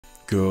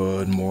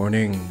Good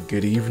morning,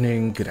 good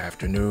evening, good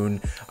afternoon.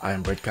 I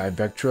am Brett Kai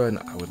Vectra, and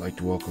I would like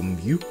to welcome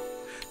you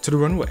to the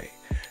runway.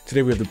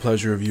 Today we have the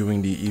pleasure of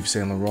viewing the Yves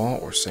Saint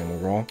Laurent or Saint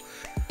Laurent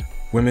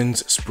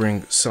Women's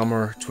Spring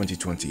Summer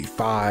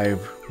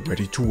 2025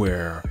 Ready to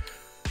Wear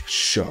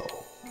show.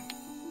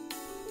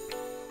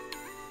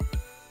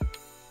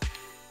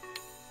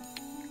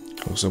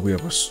 Looks like we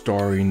have a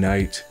starry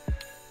night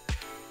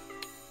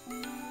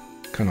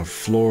kind of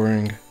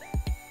flooring.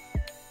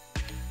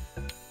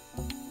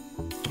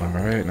 All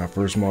right, and our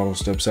first model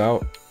steps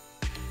out.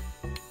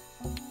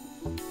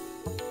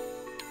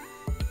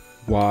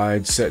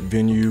 Wide set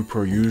venue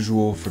per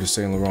usual for the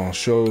Saint Laurent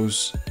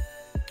shows.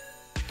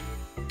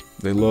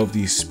 They love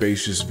these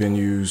spacious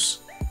venues.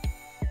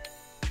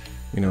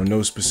 You know,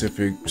 no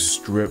specific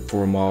strip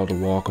for a model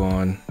to walk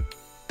on.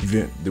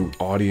 The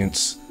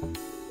audience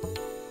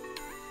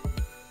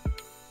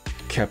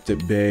kept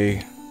at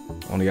bay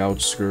on the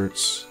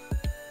outskirts.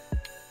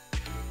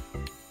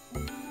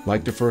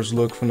 Like the first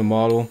look from the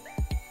model.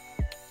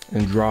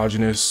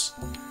 Androgynous,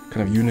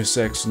 kind of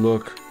unisex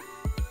look.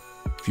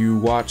 If you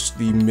watch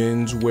the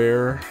men's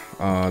wear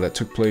that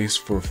took place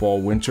for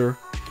fall winter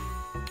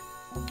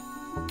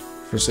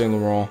for Saint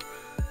Laurent,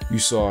 you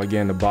saw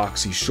again the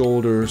boxy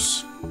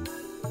shoulders,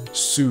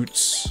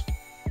 suits,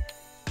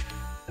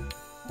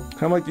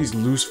 kind of like these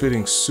loose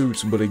fitting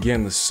suits, but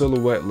again the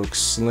silhouette looks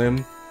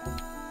slim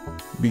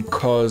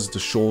because the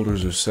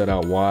shoulders are set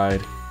out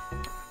wide.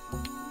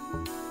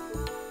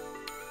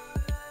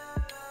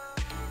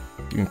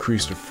 You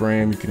increase the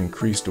frame, you can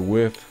increase the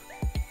width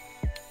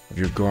of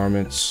your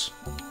garments.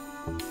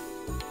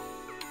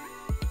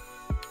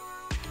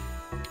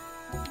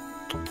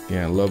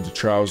 Yeah, I love the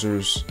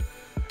trousers.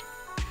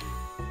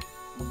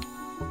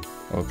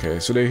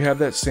 Okay, so they have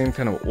that same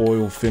kind of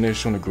oil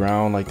finish on the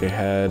ground like they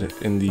had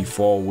in the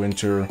fall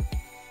winter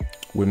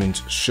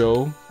women's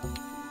show.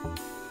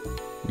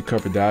 We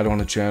covered that on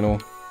the channel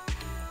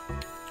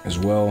as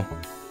well.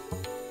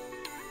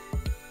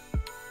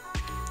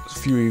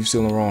 A few Yves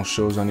Saint Laurent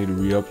shows I need to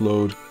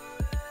re-upload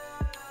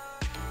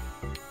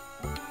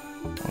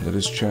onto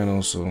this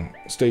channel, so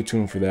stay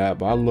tuned for that.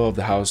 But I love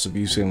the house of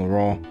Yves Saint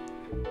Laurent.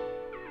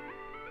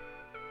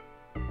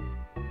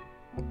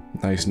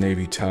 Nice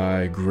navy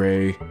tie,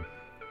 gray,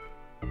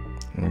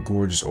 and a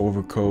gorgeous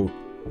overcoat.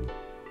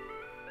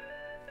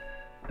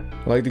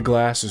 I like the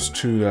glasses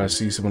too that I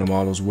see some of the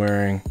models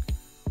wearing.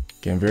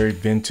 Again, very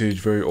vintage,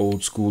 very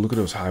old school. Look at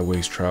those high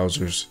waist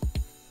trousers.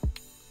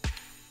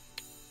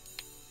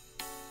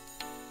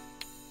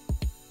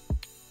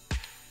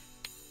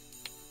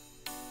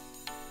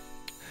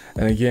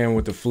 And again,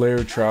 with the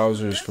flared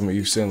trousers from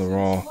Yves Saint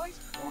Laurent,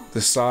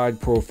 the side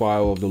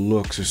profile of the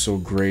looks is so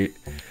great.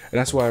 And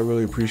that's why I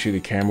really appreciate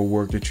the camera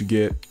work that you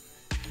get.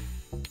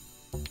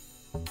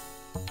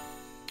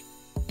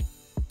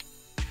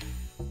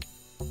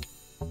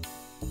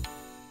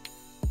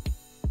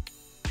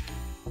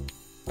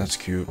 That's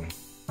cute.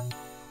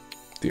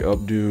 The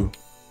updo.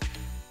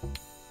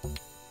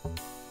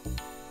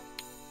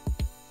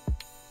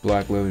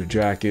 Black leather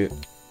jacket.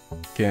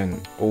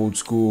 Again, old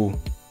school.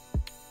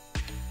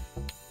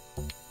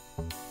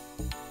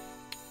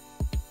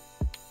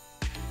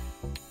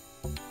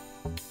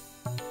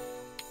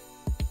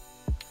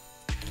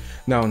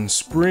 Now in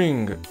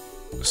spring,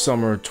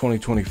 summer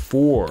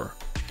 2024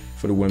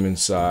 for the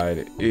women's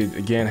side, it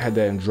again had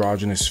that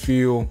androgynous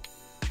feel,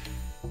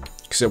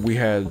 except we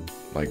had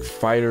like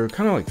fighter,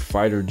 kind of like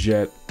fighter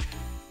jet,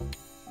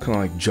 kind of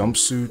like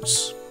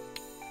jumpsuits.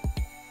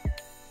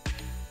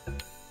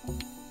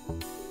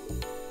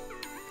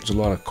 There's a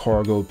lot of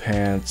cargo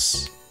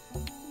pants.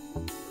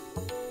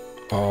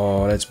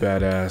 Oh, that's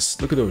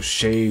badass. Look at those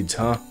shades,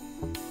 huh?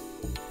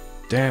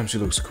 Damn, she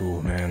looks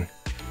cool, man.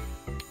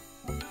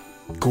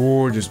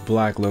 Gorgeous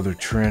black leather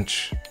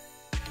trench.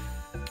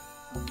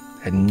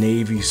 That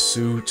navy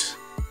suit.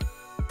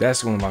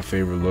 That's one of my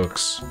favorite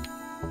looks.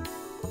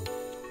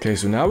 Okay,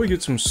 so now we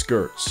get some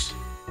skirts.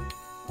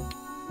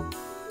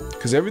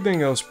 Because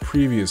everything else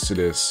previous to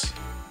this,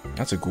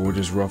 that's a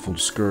gorgeous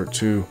ruffled skirt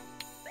too.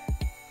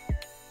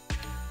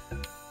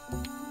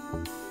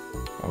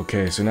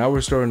 Okay, so now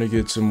we're starting to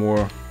get some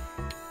more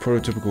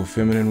prototypical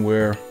feminine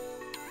wear.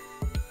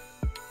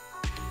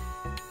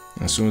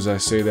 As soon as I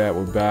say that,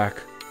 we're back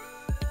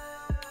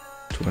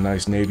to a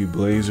nice navy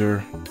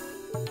blazer.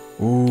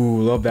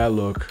 Ooh, love that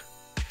look.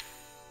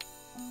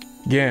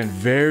 Again,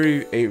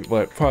 very,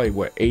 probably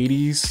what,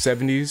 80s,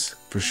 70s?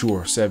 For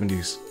sure,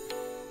 70s.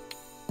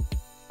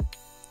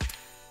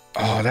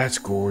 Oh, that's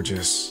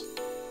gorgeous.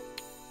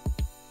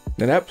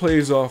 Now that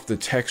plays off the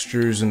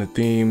textures and the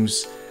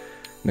themes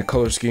and the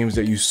color schemes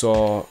that you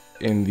saw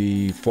in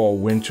the fall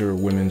winter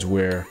women's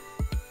wear.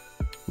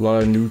 A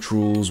lot of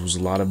neutrals, was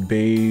a lot of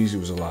beige, it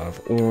was a lot of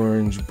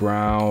orange,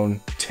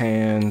 brown,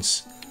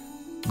 tans,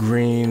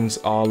 greens,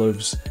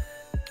 olives.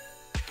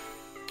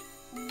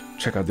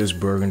 Check out this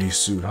burgundy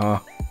suit, huh?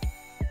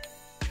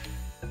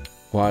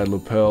 Wide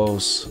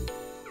lapels.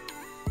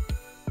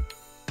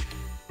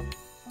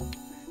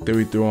 Then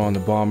we throw on the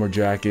bomber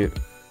jacket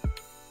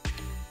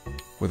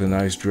with a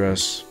nice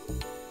dress.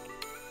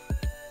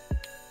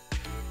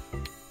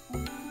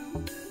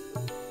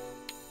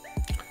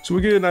 So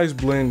we get a nice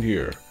blend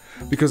here,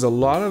 because a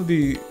lot of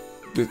the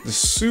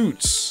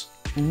suits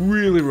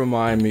really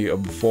remind me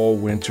of the fall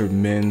winter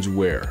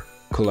menswear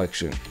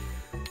collection,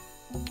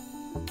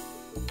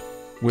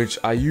 which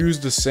I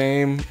used the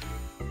same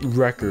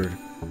record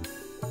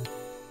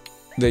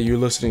that you're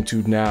listening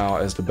to now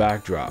as the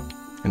backdrop.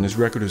 And this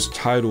record is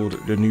titled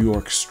The New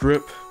York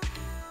Strip.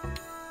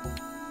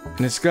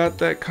 And it's got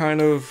that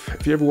kind of,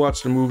 if you ever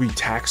watched the movie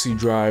Taxi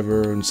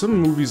Driver and some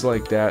movies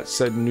like that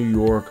set in New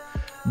York,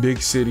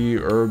 big city,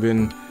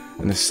 urban,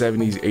 in the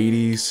 70s,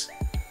 80s,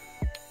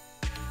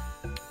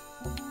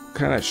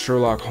 kind of that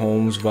Sherlock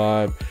Holmes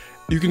vibe.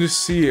 You can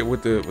just see it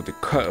with the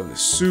cut of the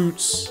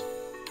suits.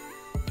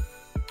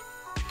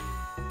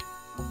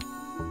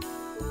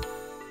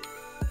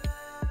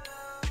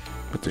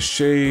 With the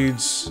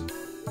shades.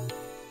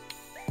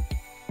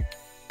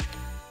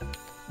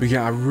 But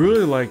yeah, I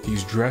really like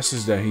these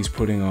dresses that he's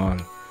putting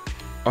on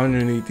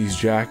underneath these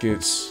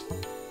jackets,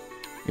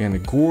 and the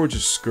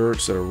gorgeous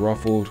skirts that are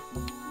ruffled.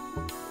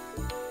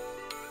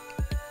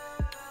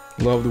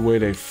 Love the way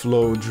they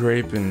flow,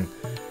 drape, and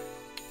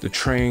the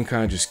train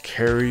kind of just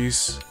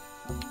carries.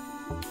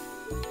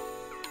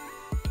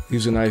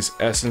 Leaves a nice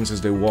essence as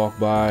they walk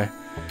by.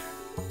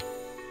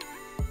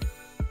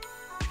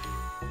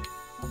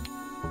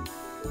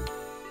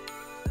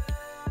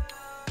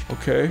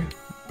 Okay.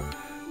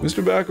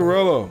 Mr.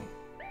 Baccarello,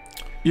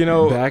 you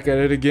know, back at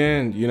it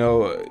again. You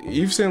know,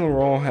 Yves Saint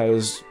Laurent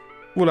has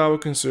what I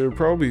would consider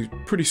probably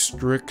pretty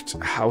strict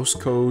house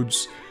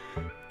codes.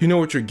 You know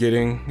what you're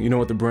getting, you know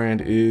what the brand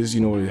is,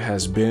 you know what it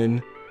has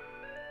been.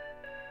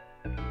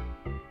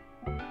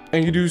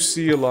 And you do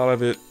see a lot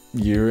of it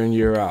year in,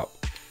 year out.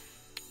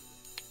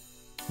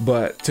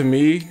 But to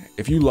me,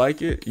 if you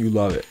like it, you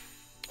love it.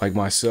 Like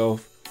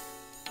myself.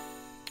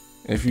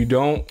 And if you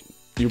don't,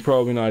 you're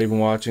probably not even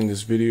watching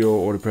this video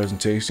or the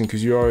presentation,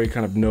 because you already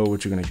kind of know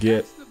what you're gonna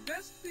get. That's the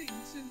best thing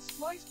since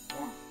sliced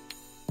bread.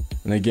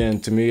 And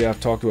again, to me,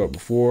 I've talked about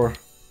before,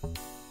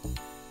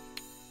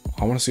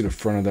 I want to see the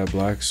front of that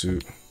black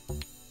suit.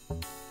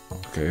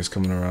 Okay, it's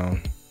coming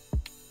around.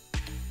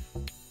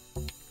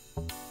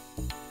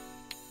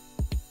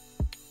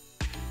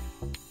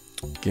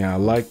 Again, I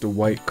like the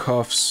white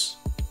cuffs.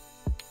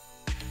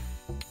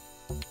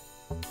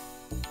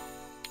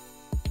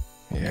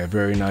 Yeah,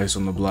 very nice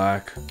on the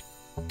black.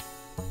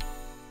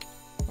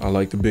 I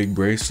like the big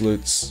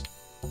bracelets.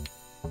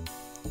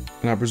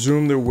 And I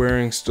presume they're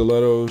wearing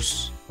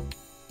stilettos.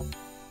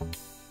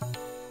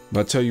 But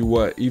I tell you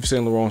what, Yves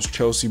Saint Laurent's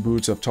Chelsea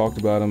boots, I've talked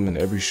about them in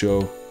every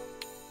show.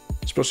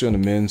 Especially on the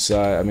men's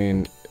side. I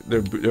mean,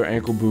 their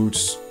ankle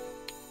boots,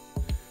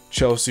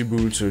 Chelsea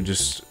boots are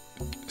just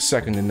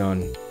second to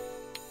none.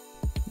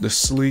 The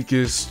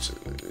sleekest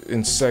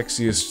and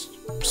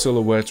sexiest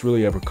silhouettes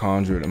really ever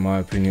conjured, in my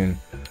opinion.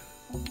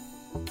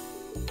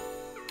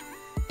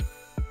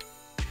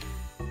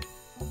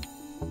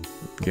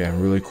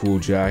 Again, really cool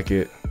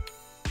jacket.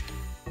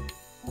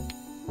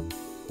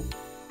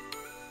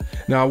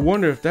 Now I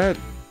wonder if that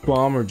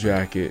bomber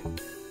jacket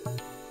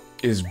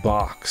is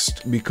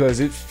boxed,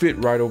 because it fit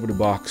right over the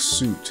box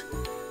suit.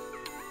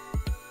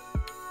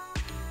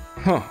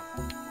 Huh.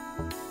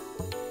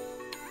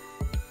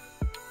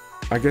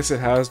 I guess it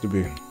has to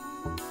be.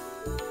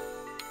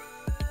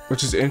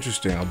 Which is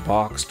interesting, a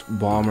boxed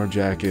bomber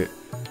jacket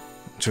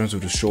in terms of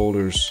the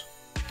shoulders.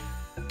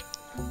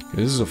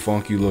 This is a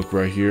funky look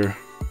right here.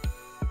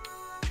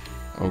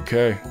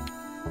 Okay.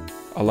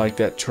 I like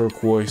that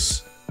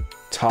turquoise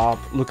top.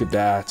 Look at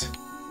that.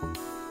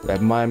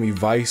 That Miami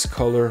Vice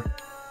color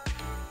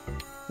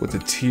with the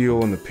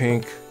teal and the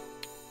pink.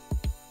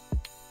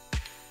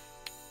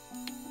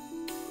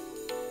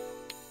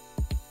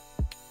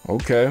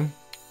 Okay.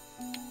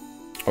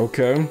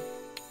 Okay.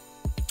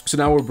 So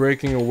now we're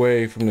breaking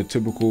away from the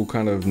typical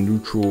kind of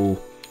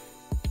neutral,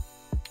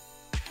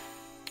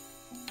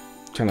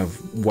 kind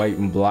of white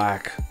and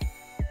black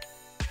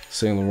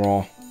Saint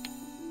Laurent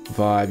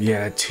vibe.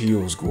 Yeah, that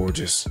teal is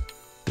gorgeous.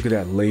 Look at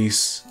that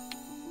lace.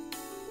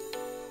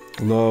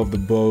 Love the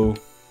bow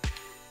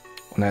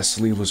on that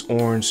sleeveless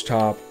orange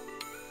top.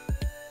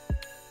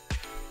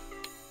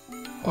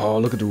 Oh,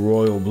 look at the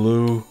royal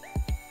blue.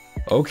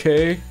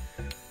 Okay.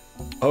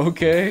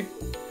 Okay.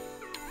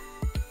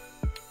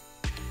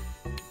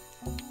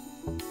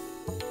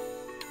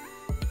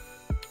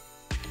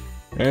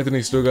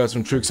 Anthony still got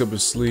some tricks up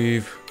his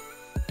sleeve.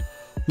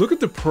 Look at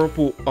the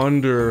purple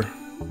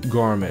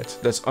undergarment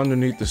that's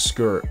underneath the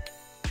skirt.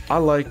 I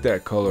like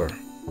that color.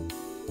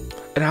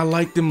 And I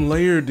like them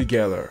layered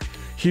together.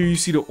 Here you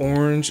see the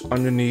orange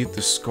underneath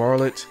the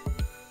scarlet,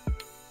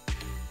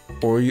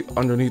 or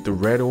underneath the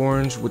red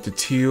orange with the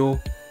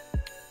teal.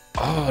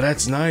 Oh,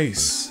 that's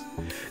nice.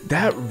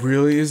 That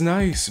really is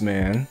nice,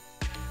 man.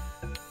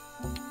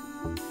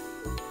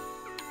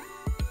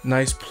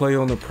 Nice play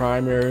on the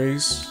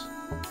primaries.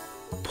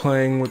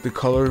 Playing with the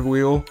color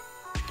wheel.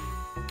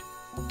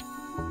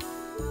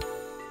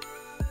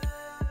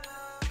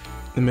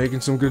 And making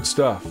some good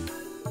stuff.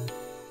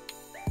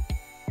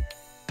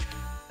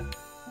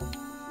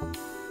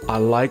 I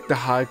like the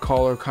high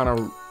collar, kind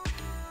of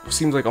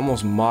seems like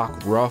almost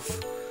mock rough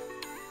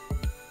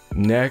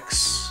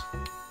necks.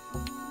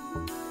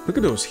 Look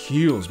at those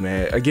heels,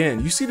 man.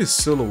 Again, you see the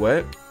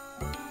silhouette?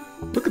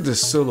 Look at the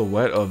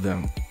silhouette of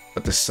them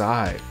at the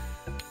side.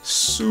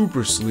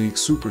 Super sleek,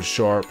 super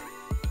sharp.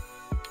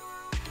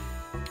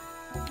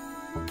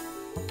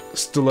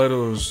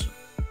 Stilettos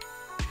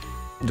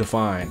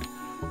defined.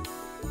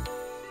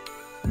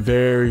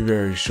 Very,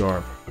 very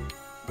sharp.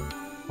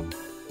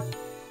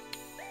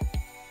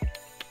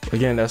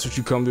 Again, that's what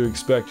you come to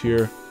expect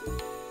here.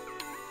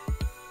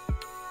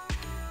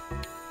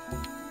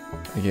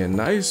 Again,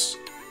 nice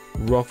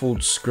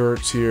ruffled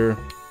skirts here.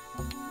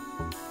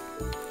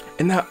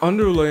 And that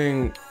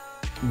underlaying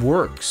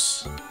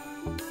works.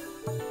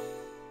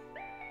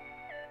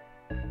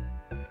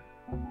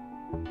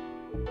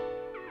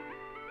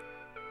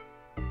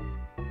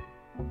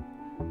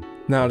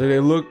 Now, do they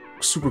look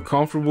super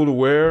comfortable to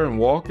wear and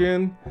walk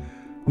in?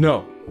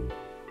 No.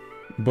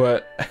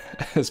 But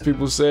as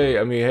people say,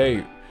 I mean,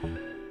 hey,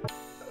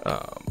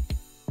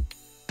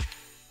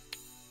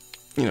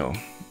 you know,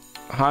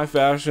 high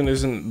fashion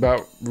isn't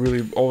about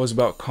really always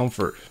about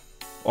comfort.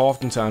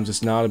 Oftentimes,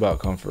 it's not about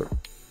comfort.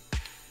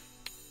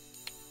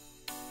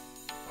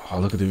 Oh,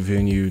 look at the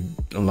venue,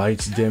 the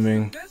lights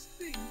dimming. Best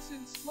thing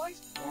since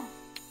sliced bread.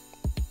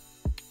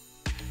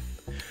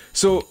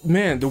 So,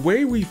 man, the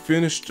way we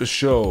finished the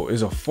show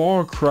is a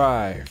far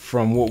cry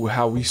from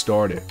how we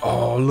started.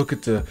 Oh, look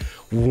at the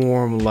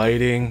warm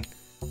lighting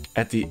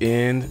at the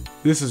end.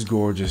 This is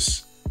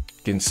gorgeous.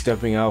 Again,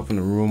 stepping out from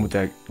the room with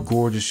that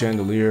gorgeous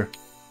chandelier.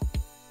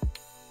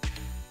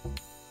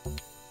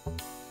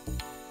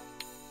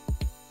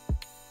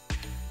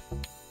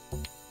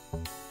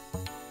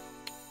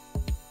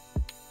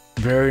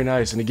 Very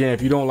nice. And again,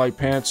 if you don't like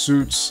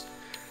pantsuits,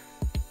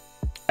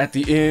 at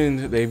the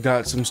end, they've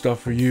got some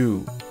stuff for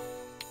you.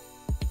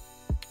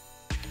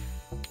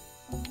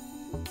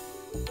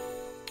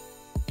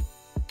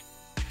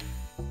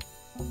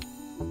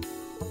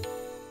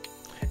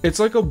 It's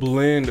like a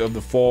blend of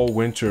the fall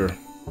winter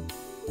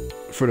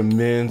for the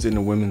men's and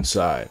the women's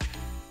side,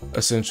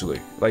 essentially.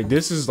 Like,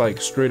 this is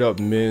like straight up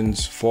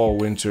men's fall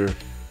winter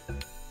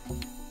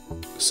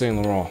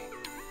Saint Laurent.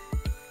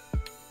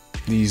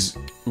 These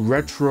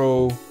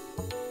retro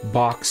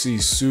boxy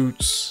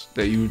suits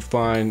that you would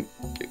find,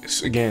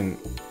 again,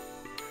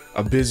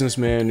 a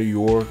businessman in New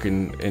York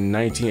in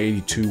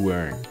 1982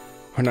 wearing,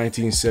 or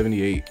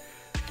 1978.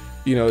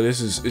 You know,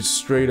 it's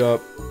straight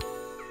up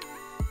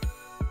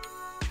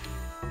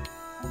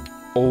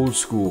old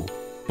school.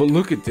 But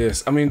look at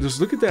this. I mean,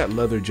 just look at that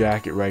leather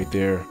jacket right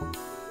there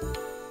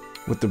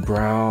with the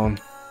brown.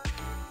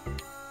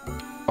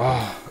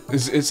 Oh,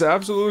 it's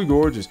absolutely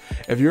gorgeous.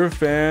 If you're a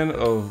fan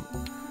of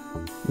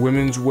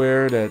women's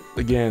wear that,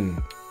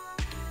 again,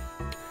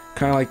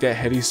 kind of like that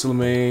Hedi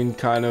Slimane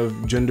kind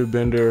of gender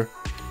bender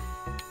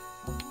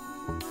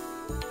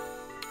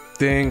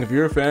thing, if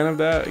you're a fan of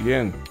that,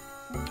 again,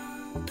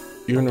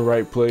 you're in the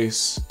right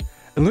place.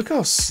 And look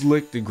how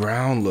slick the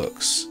ground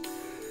looks.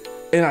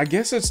 And I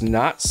guess it's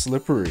not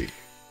slippery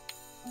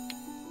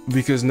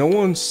because no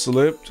one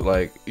slipped.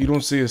 Like, you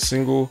don't see a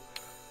single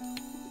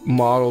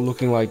model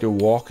looking like they're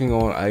walking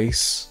on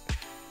ice.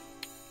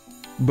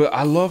 But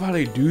I love how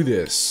they do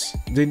this.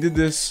 They did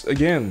this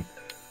again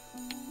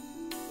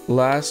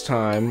last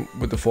time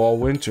with the fall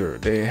winter.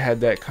 They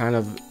had that kind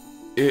of,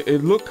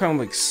 it looked kind of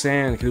like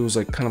sand because it was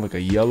like kind of like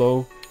a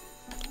yellow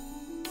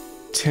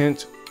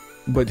tint.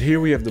 But here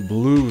we have the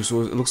blue,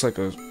 so it looks like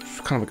a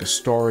kind of like a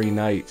starry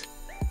night.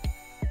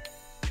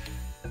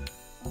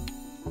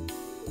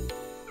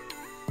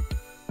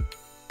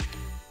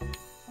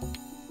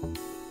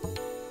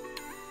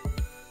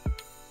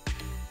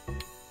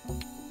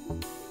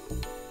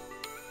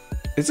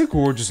 It's a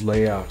gorgeous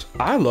layout.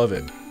 I love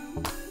it.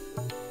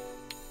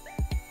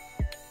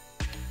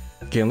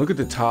 Again, look at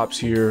the tops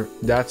here.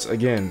 That's,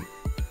 again,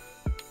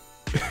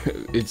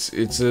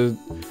 it's a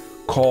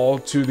call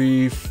to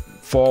the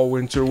fall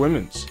winter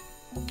women's.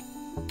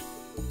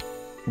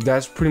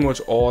 That's pretty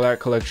much all that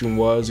collection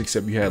was,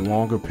 except you had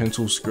longer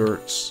pencil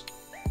skirts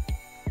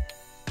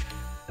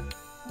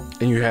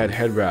and you had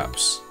head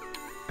wraps.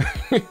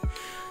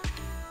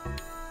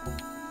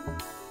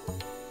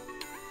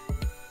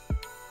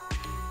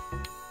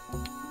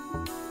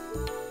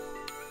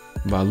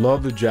 But I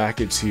love the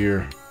jackets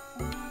here.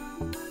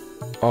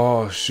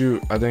 Oh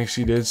shoot, I think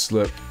she did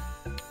slip.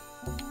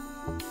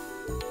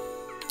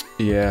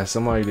 Yeah,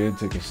 somebody did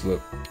take a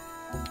slip.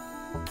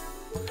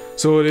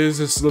 So it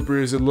is as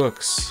slippery as it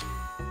looks.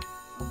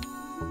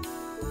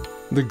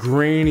 The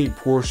grainy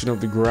portion of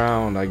the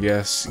ground, I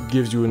guess,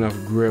 gives you enough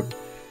grip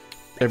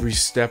every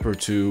step or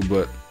two,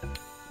 but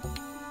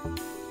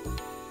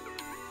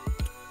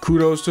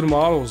kudos to the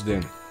models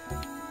then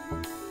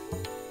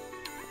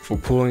for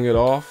pulling it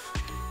off.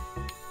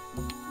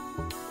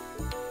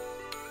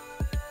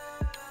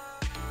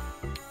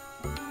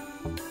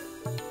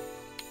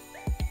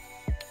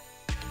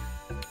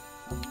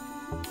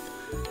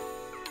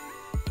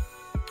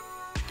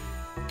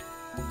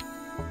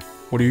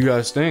 What do you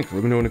guys think?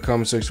 Let me know in the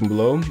comment section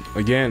below.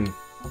 Again,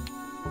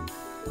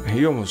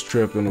 he almost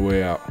tripped on the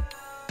way out.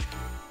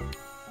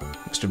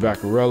 Mr.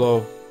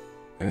 Vaccarello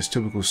in his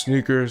typical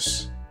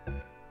sneakers.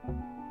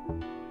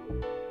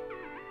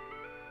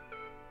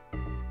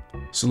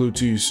 Salute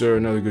to you, sir.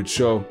 Another good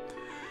show.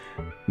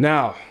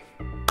 Now,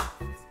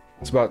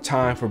 it's about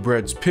time for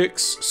Bread's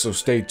picks, so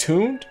stay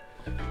tuned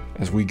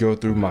as we go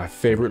through my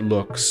favorite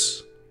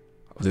looks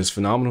of this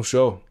phenomenal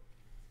show.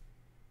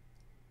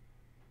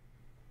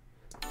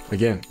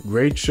 Again,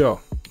 great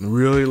show.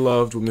 Really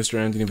loved what Mr.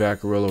 Anthony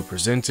Vaccarello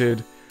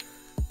presented.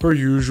 Per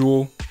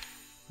usual.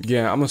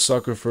 Again, I'm a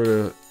sucker for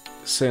the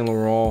Saint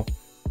Laurent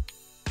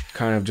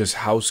kind of just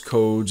house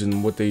codes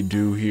and what they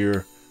do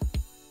here.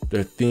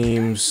 Their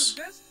themes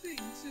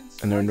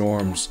and their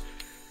norms.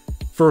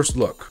 First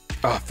look.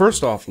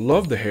 First off,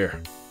 love the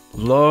hair.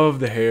 Love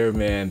the hair,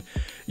 man.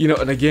 You know,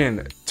 and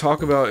again,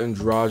 talk about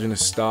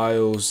androgynous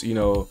styles, you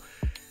know,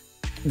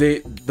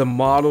 the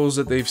models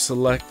that they've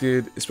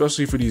selected,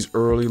 especially for these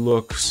early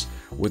looks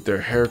with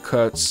their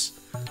haircuts,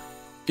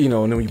 you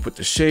know, and then when you put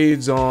the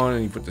shades on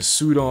and you put the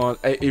suit on,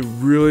 it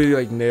really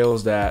like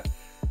nails that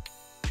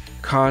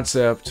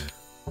concept.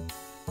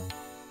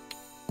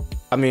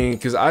 I mean,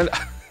 because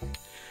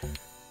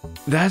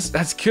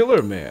that's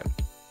killer, man.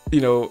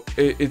 You know,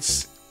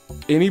 it's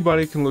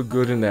anybody can look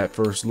good in that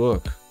first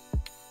look.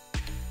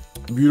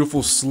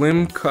 Beautiful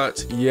slim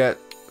cut yet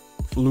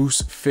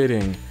loose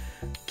fitting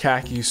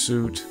khaki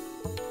suit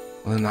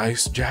with a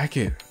nice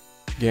jacket.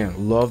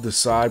 Again, love the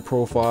side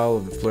profile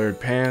of the flared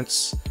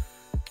pants,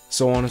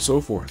 so on and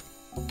so forth.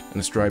 And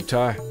the striped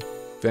tie,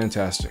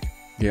 fantastic.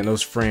 Again,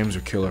 those frames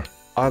are killer.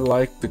 I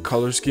like the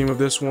color scheme of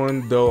this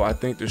one, though I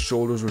think the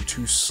shoulders were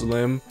too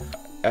slim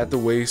at the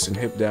waist and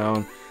hip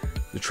down.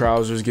 The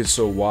trousers get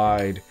so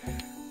wide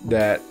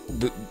that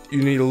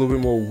you need a little bit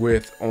more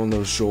width on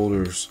those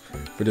shoulders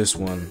for this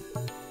one.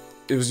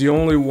 It was the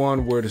only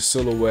one where the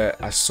silhouette,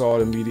 I saw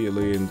it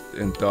immediately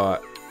and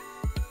thought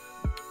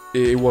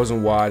it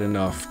wasn't wide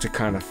enough to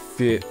kind of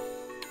fit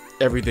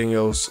everything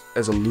else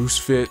as a loose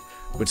fit,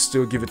 but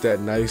still give it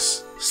that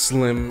nice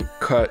slim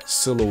cut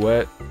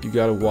silhouette. You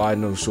gotta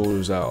widen those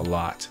shoulders out a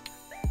lot.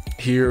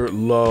 Here,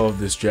 love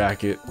this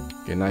jacket.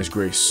 Get a nice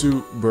gray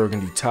suit,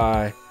 burgundy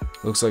tie,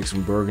 looks like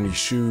some burgundy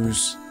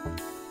shoes,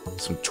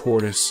 some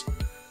tortoise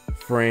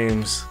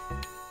frames.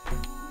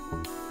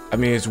 I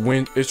mean,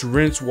 it's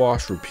rinse,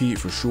 wash, repeat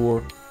for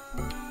sure,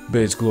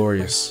 but it's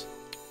glorious.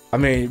 I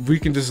mean, we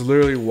can just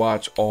literally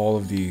watch all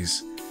of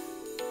these.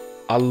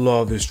 I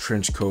love this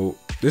trench coat.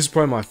 This is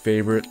probably my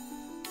favorite.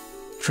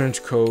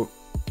 Trench coat,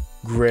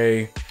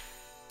 gray,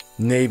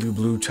 navy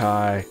blue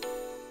tie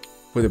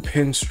with a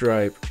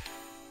pinstripe.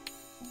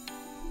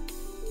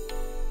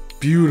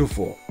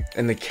 Beautiful.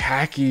 And the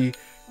khaki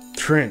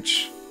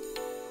trench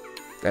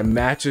that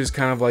matches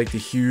kind of like the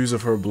hues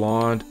of her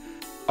blonde.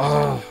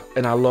 Oh,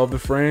 and I love the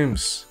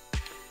frames.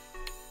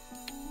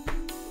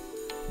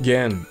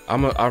 Again,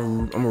 I'm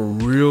a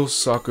real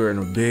sucker and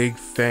a big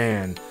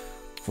fan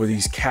for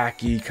these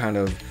khaki kind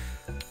of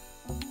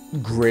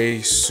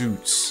gray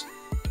suits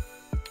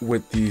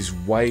with these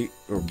white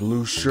or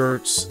blue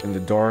shirts and the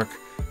dark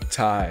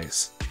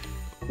ties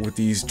with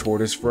these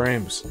tortoise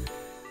frames.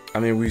 I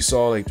mean, we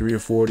saw like 3 or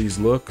 4 of these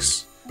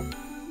looks,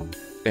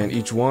 and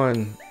each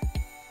one,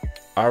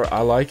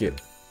 I like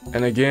it.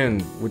 And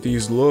again, with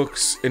these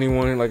looks,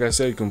 anyone, like I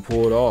said, can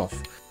pull it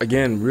off.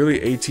 Again,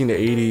 really 18 to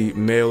 80,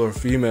 male or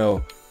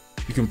female,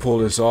 you can pull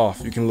this off.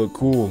 You can look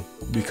cool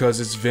because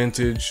it's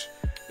vintage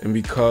and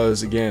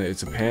because, again,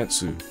 it's a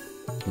pantsuit.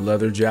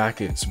 Leather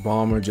jackets,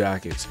 bomber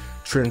jackets,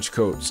 trench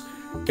coats.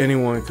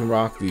 Anyone can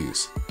rock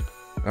these.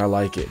 I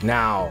like it.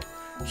 Now,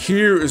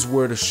 here is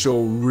where the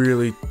show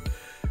really,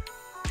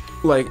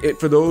 like, it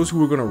for those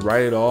who are gonna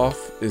write it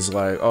off is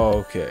like, oh,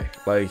 okay,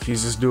 like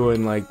he's just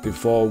doing like the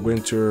fall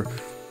winter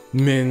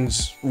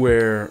men's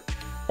wear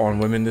on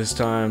women this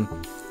time.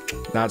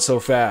 Not so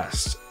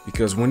fast,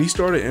 because when he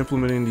started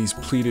implementing these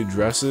pleated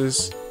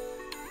dresses,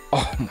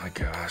 oh my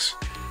gosh,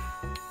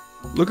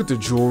 look at the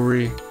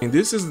jewelry. And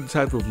this is the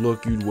type of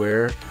look you'd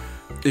wear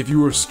if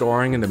you were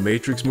starring in the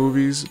Matrix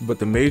movies, but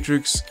the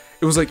Matrix,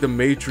 it was like the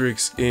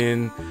Matrix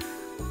in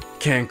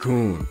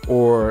Cancun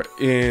or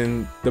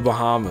in the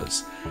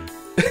Bahamas.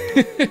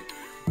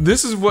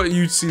 This is what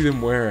you'd see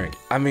them wearing.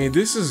 I mean,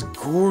 this is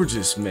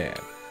gorgeous, man.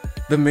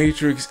 The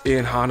Matrix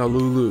in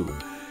Honolulu.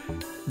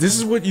 This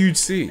is what you'd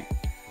see.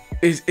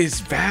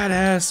 It's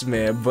badass,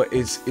 man, but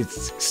it's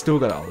still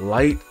got a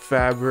light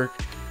fabric,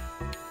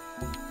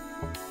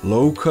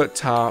 low cut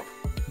top,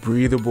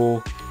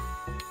 breathable,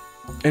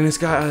 and it's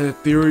got an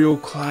ethereal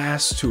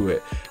class to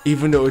it,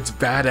 even though it's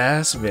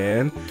badass,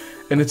 man,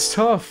 and it's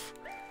tough.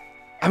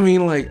 I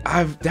mean, like,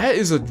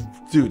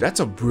 that's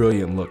a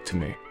brilliant look to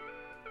me.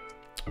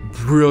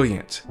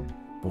 Brilliant.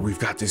 But we've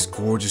got this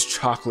gorgeous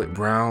chocolate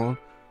brown,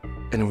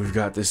 and then we've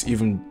got this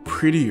even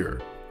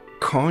prettier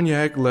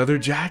cognac leather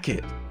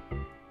jacket.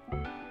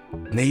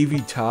 Navy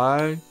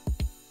tie.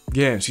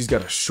 Again, she's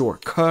got a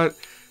short cut.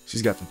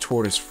 She's got the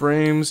tortoise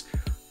frames.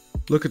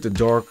 Look at the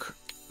dark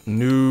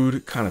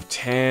nude kind of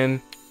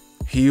tan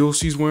heels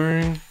she's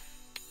wearing.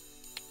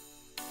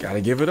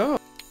 Gotta give it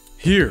up.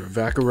 Here,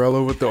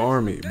 Vaccarello with the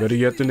Army, better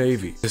yet the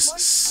Navy. This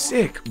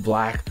sick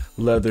black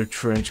leather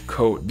trench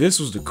coat. This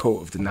was the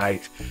coat of the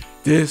night.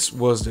 This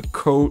was the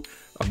coat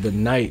of the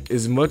night.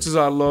 As much as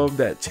I love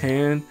that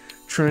tan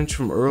trench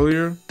from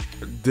earlier,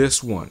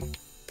 this one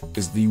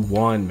is the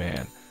one,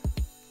 man.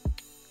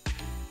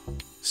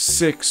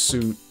 Sick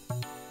suit.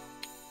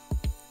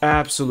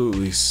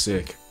 Absolutely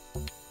sick.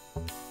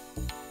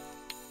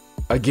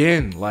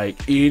 Again,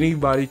 like,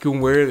 anybody can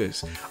wear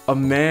this. A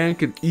man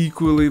could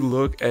equally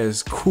look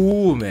as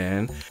cool,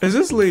 man, as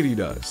this lady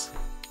does.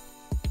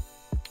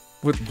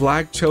 With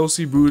black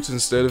Chelsea boots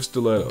instead of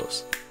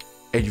stilettos.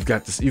 And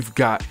you've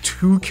got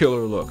two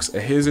killer looks,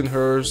 a his and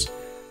hers.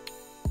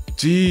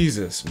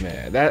 Jesus,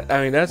 man.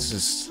 That's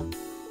just,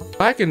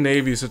 black and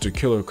navy is such a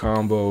killer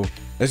combo.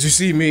 As you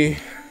see me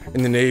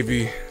in the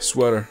navy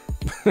sweater.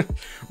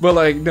 But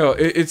like, no,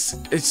 it's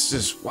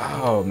just,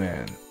 wow,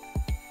 man.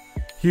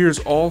 Here's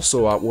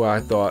also where I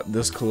thought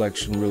this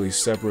collection really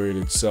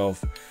separated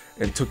itself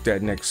and took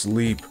that next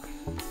leap.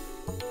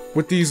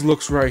 With these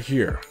looks right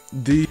here.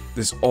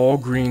 This all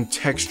green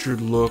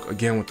textured look,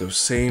 again with those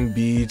same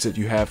beads that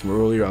you have from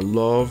earlier. I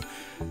love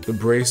the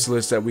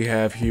bracelets that we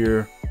have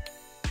here.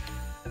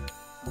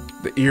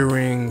 The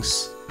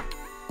earrings.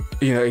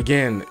 You know,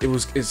 again,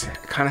 it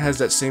kind of has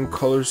that same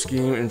color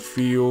scheme and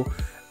feel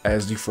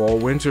as the fall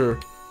winter.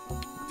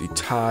 The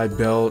tie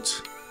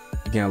belt.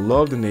 Again, I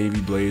love the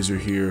navy blazer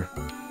here.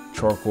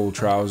 Charcoal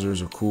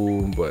trousers are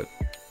cool, but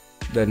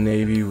that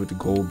navy with the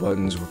gold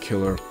buttons were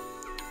killer.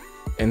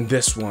 And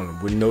this one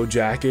with no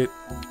jacket,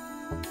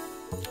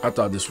 I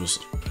thought this was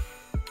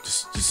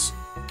just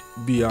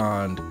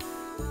beyond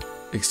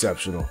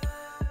exceptional.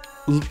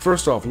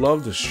 First off,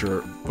 love the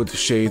shirt with the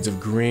shades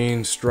of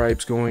green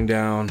stripes going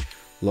down.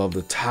 Love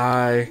the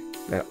tie,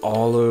 that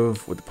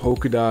olive with the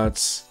polka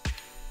dots.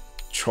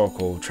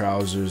 Charcoal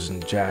trousers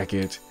and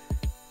jacket.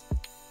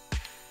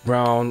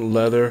 Brown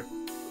leather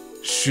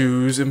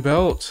shoes and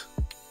belt.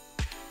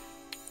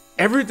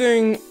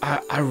 Everything.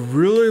 I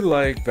really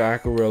like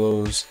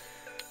Vaccarello's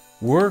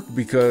work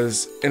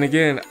because, and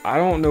again, I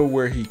don't know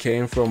where he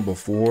came from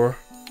before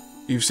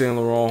Yves Saint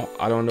Laurent.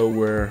 I don't know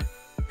where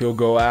he'll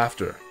go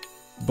after,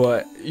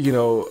 but you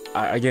know,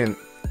 again,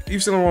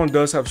 Yves Saint Laurent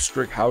does have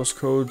strict house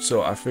codes,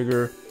 so I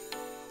figure,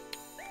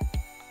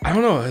 I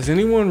don't know, has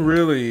anyone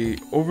really,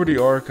 over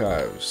the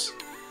archives,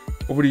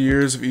 over the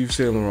years of Yves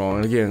Saint Laurent,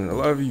 and again, a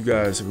lot of you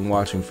guys have been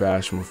watching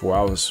fashion before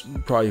I was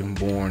probably even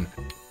born,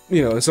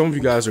 you know, and some of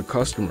you guys are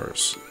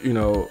customers, you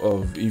know,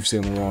 of Yves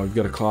Saint Laurent. You've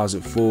got a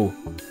closet full,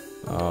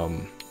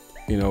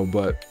 you know,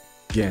 but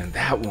again,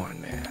 that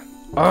one, man,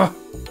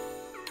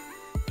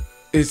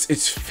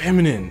 it's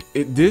feminine.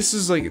 This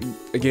is like,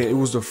 again, it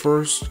was the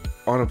first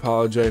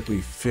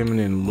unapologetically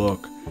feminine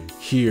look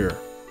here.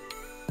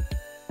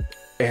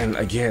 And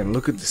again,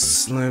 look at the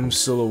slim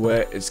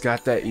silhouette. It's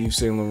got that Yves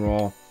Saint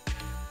Laurent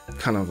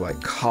kind of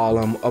like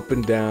column up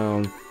and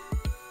down,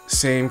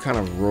 same kind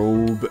of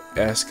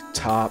robe-esque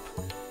top.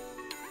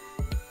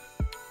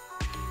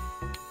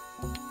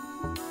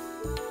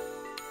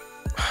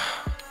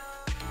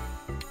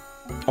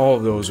 All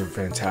of those are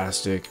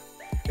fantastic.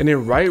 And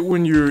then right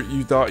when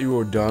you thought you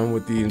were done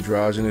with the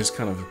androgynous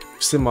kind of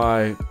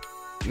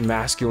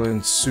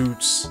semi-masculine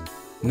suits,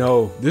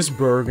 no, this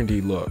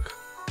burgundy look.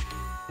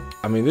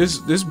 I mean,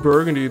 this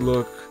burgundy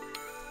look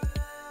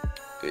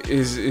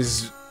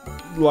is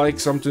like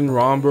something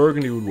Ron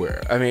Burgundy would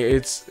wear. I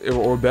mean,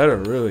 or better,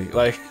 really.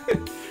 Like,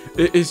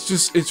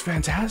 it's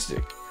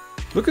fantastic.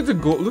 Look at the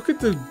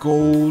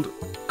gold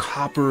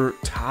copper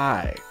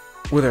tie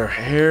with her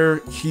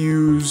hair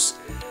hues.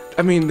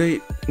 I mean,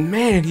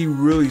 he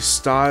really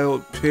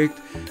styled, picked,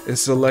 and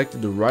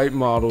selected the right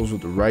models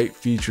with the right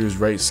features,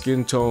 right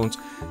skin tones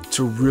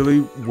to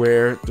really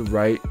wear the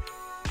right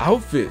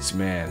outfits,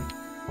 man.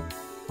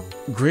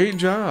 Great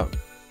job.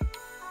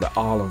 The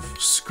olive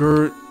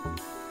skirt,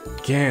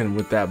 again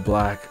with that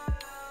black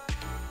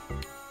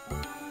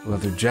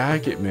leather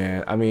jacket,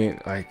 man. I mean,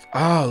 like,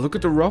 look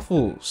at the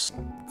ruffles,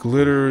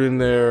 glittered in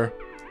there,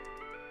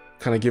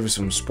 kind of give it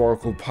some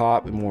sparkle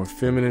pop and more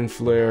feminine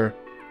flair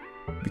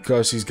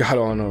because he's got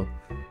on a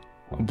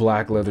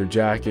black leather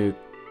jacket.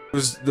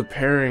 The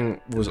pairing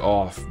was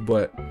off,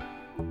 but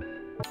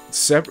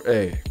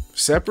separate,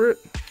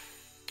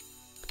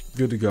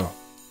 good to go.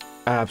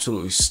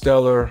 Absolutely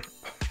stellar.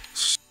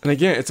 And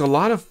again, it's a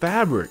lot of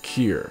fabric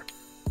here.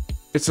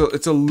 It's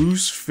a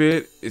loose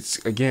fit. It's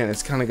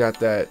kind of got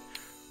that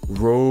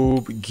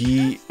robe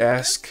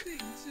gi-esque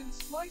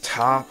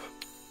top,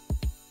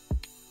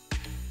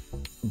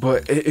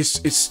 but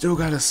it's still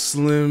got a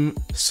slim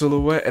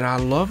silhouette, and I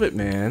love it,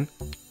 man.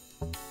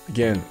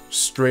 Again,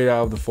 straight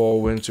out of the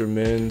fall winter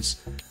men's,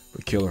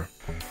 but killer.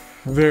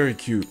 Very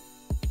cute,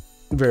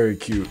 very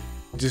cute.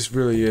 Just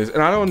really is.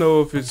 And I don't know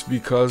if it's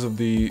because of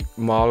the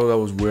model that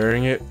was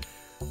wearing it,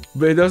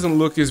 but it doesn't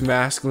look as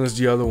masculine as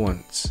the other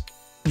ones.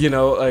 You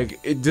know,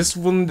 like, this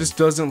one just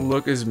doesn't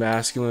look as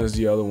masculine as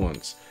the other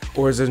ones,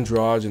 or as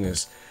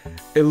androgynous.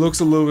 It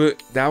looks a little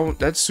bit,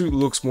 that suit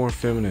looks more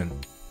feminine.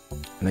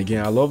 And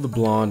again, I love the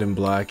blonde and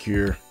black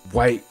here.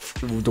 White,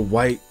 with the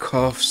white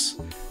cuffs,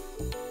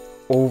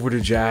 over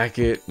the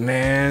jacket,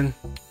 man.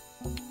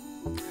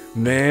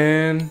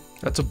 Man,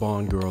 That's a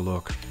Bond girl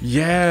look.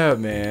 yeah,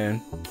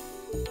 man.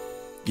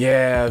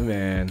 Yeah,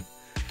 man.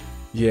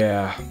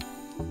 Yeah.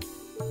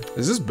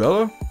 Is this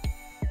Bella?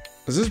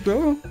 Is this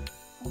Bella?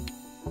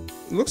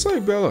 It looks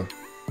like Bella,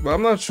 but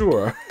I'm not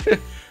sure.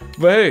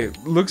 But hey,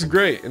 looks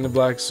great in the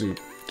black suit.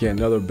 Again,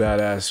 another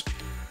badass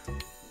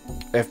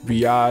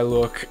FBI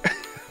look.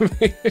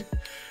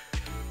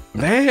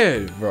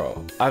 Man,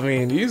 bro. I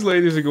mean, these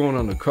ladies are going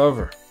on the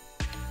cover.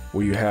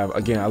 Where you have,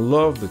 again, I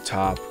love the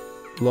top.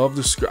 Love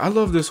the skirt. I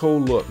love this whole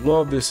look.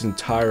 Love this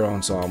entire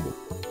ensemble.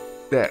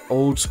 That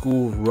old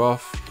school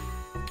rough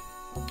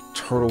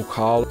turtle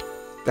collar.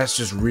 That's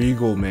just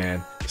regal,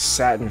 man.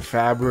 Satin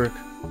fabric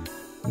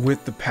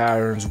with the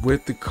patterns,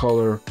 with the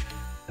color,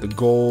 the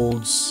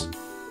golds.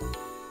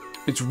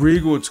 It's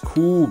regal, it's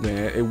cool,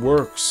 man. It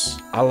works.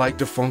 I like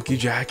the funky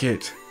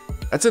jacket.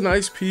 That's a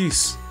nice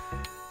piece.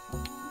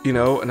 You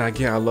know, and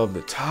again, I love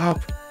the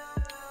top.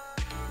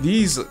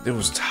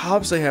 Those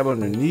tops they have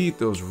underneath,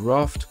 those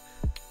ruffed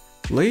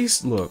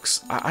lace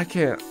looks. I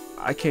can't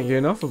get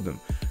enough of them.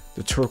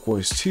 The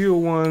turquoise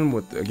teal one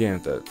with,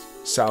 again, the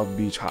South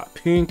Beach hot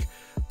pink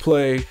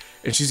play,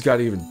 and she's got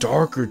even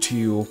darker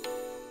teal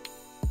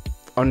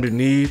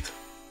underneath.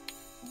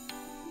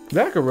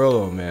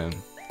 Vaccarello, man,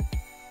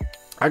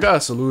 I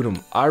gotta salute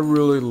him. I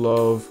really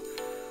love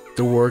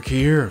the work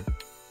here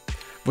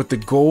with the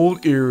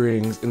gold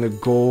earrings and the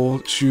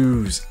gold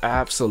shoes.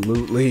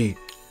 Absolutely,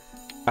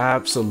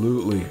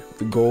 absolutely.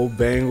 The gold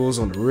bangles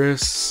on the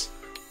wrists.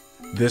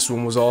 This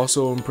one was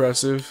also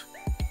impressive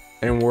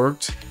and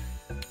worked.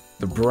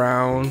 The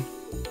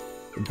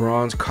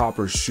bronze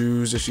copper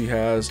shoes that she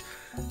has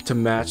to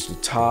match the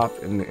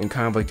top and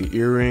kind of like the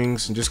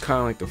earrings and just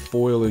kind of like the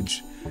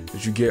foliage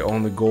that you get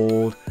on the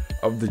gold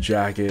of the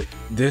jacket.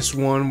 This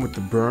one with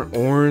the burnt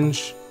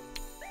orange,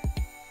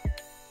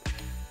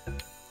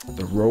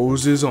 the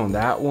roses on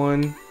that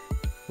one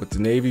with the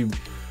navy.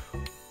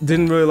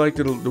 Didn't really like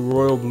the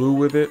royal blue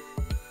with it.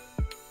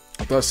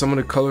 I thought some of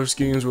the color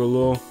schemes were a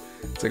little,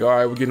 it's like, all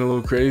right, we're getting a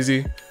little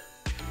crazy,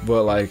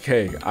 but like,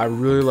 hey, I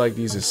really like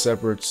these as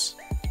separates.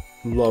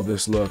 Love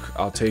this look.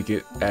 I'll take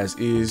it as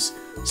is.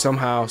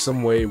 Somehow,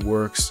 some way it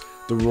works.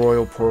 The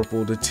royal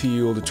purple, the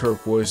teal, the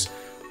turquoise,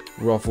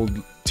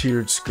 ruffled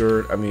tiered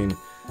skirt. I mean,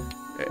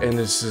 and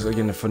this is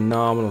again a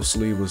phenomenal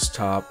sleeveless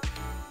top.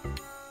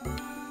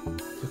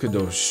 Look at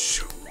those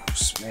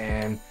shoes,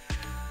 man.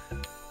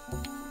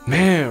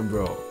 Man,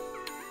 bro.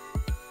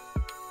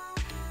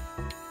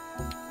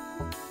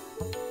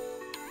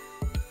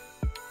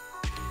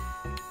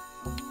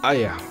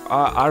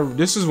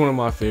 This is one of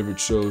my favorite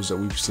shows that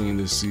we've seen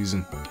this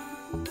season.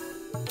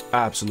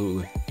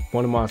 Absolutely.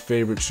 One of my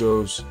favorite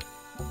shows.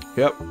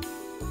 Yep.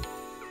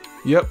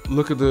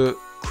 Look at the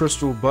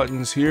crystal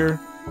buttons here.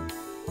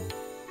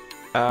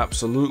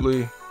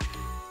 Absolutely.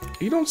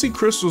 You don't see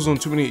crystals on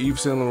too many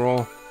Yves Saint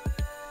Laurent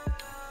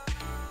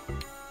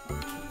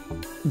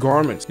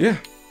garments. Yeah.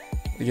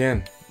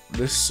 Again,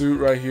 this suit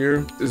right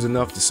here is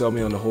enough to sell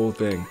me on the whole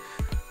thing.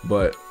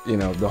 But, you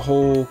know, the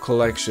whole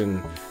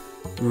collection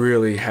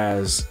really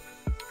has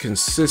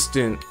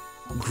consistent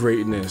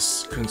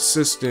greatness,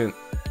 consistent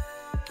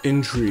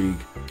intrigue,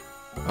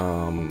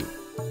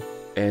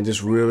 and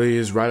just really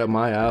is right up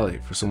my alley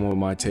for someone with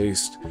my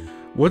taste.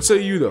 What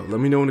say you though? Let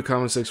me know in the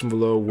comment section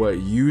below what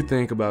you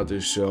think about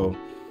this show.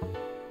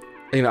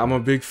 You know, I'm a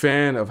big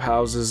fan of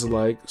houses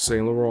like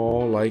Saint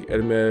Laurent, like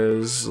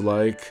Hermes,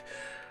 like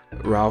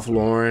Ralph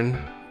Lauren,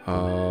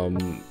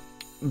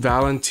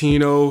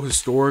 Valentino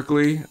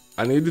historically.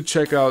 I need to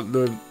check out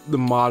the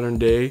modern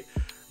day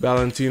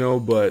Valentino,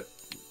 but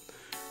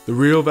the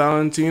real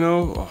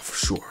Valentino, oh, for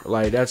sure.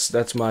 Like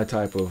that's my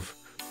type of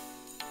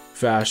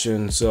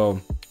fashion. So,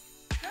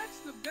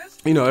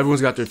 you know, everyone's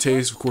got their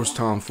taste. Of course,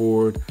 Tom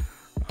Ford.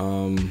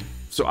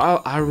 So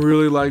I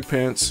really like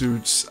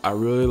pantsuits. I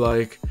really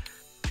like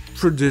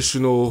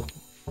traditional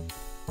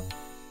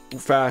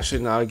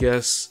fashion, I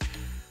guess.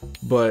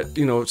 But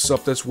you know,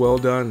 stuff that's well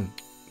done,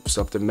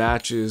 stuff that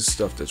matches,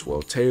 stuff that's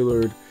well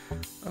tailored,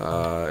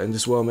 and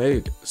just well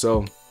made.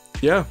 So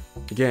yeah,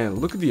 again,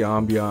 look at the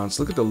ambiance,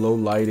 look at the low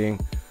lighting,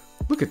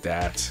 look at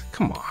that.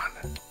 Come on,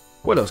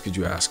 what else could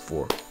you ask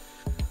for?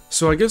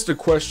 So I guess the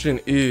question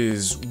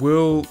is,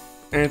 will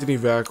Anthony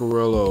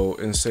Vaccarello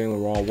and Saint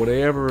Laurent, will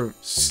they ever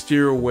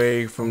steer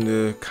away from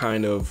the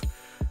kind of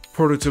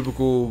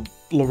prototypical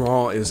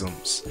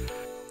Laurent-isms?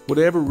 Will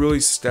they ever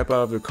really step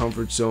out of their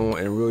comfort zone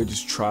and really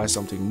just try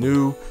something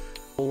new?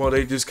 Or will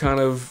they just kind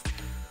of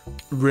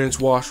rinse,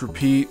 wash,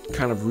 repeat,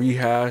 kind of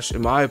rehash,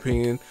 in my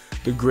opinion,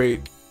 the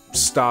great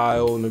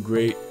style and the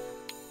great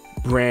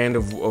brand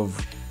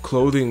of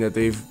clothing that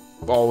they've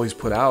always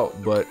put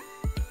out? But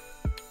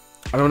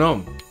I don't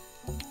know.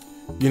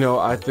 You know,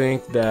 I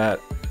think that,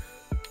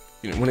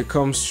 you know, when it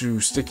comes to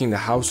sticking to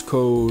house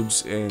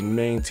codes and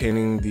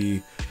maintaining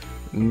the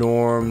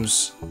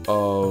norms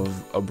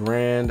of a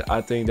brand,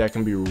 I think that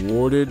can be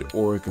rewarded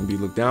or it can be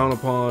looked down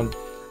upon.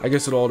 I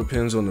guess it all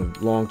depends on the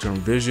long-term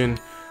vision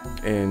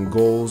and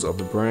goals of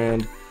the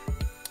brand.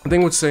 I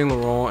think with Saint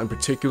Laurent in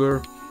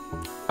particular,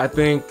 I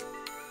think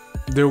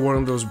they're one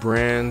of those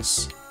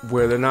brands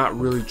where they're not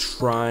really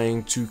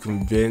trying to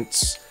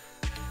convince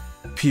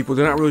people.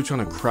 They're not really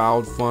trying to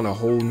crowdfund a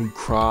whole new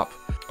crop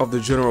of the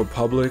general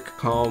public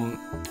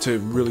to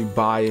really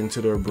buy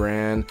into their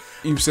brand.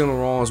 Yves Saint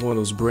Laurent is one of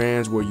those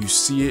brands where you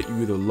see it,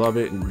 you either love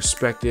it and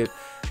respect it,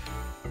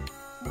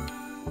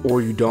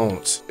 or you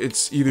don't.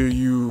 It's either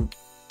you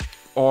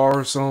are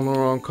a Saint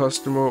Laurent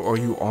customer or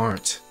you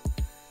aren't.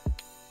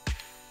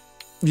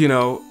 You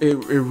know, it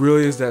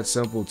really is that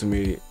simple to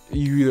me.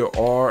 You either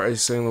are a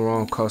Saint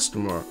Laurent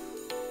customer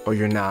or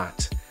you're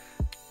not.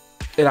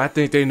 And I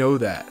think they know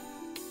that.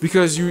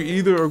 Because you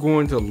either are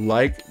going to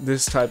like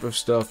this type of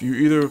stuff.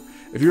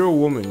 If you're a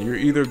woman, you're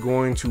either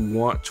going to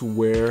want to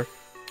wear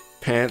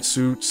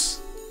pantsuits,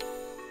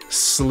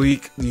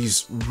 sleek,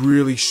 these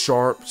really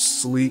sharp,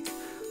 sleek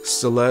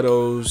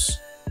stilettos,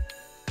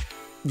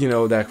 you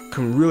know, that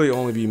can really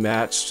only be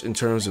matched in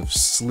terms of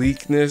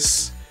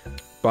sleekness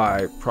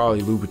by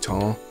probably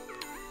Louboutin.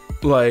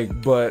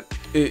 Like, but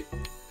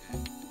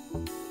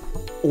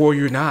or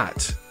you're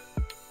not,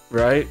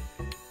 right?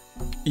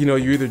 You know,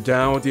 you're either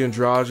down with the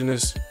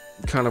androgynous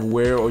kind of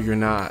wear or you're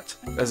not.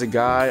 As a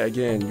guy,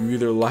 again, you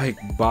either like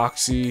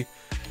boxy,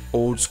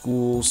 old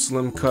school,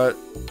 slim cut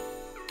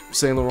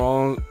Saint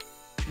Laurent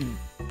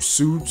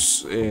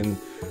suits and,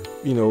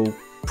 you know,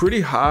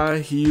 pretty high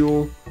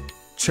heel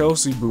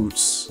Chelsea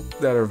boots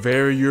that are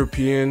very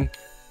European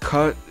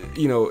cut.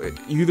 You know,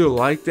 you either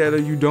like that or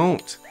you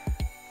don't.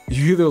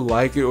 You either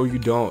like it or you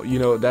don't. You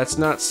know, that's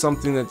not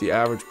something that the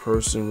average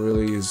person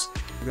really is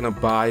gonna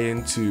buy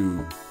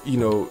into. You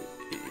know,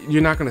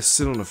 you're not gonna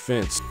sit on the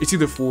fence. It's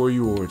either for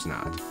you or it's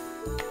not.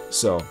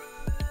 So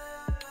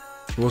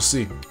we'll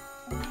see.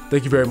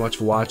 Thank you very much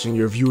for watching.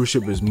 Your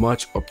viewership is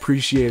much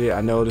appreciated.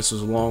 I know this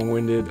was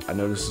long-winded. I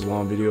know this is a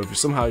long video. If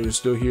somehow you're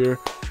still here,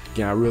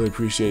 again, I really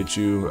appreciate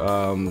you.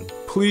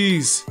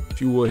 Please, if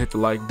you would, hit the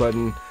like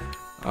button.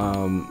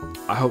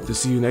 I hope to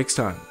see you next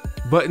time.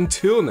 But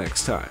until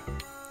next time,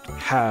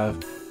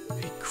 have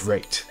a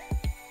great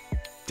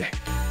day.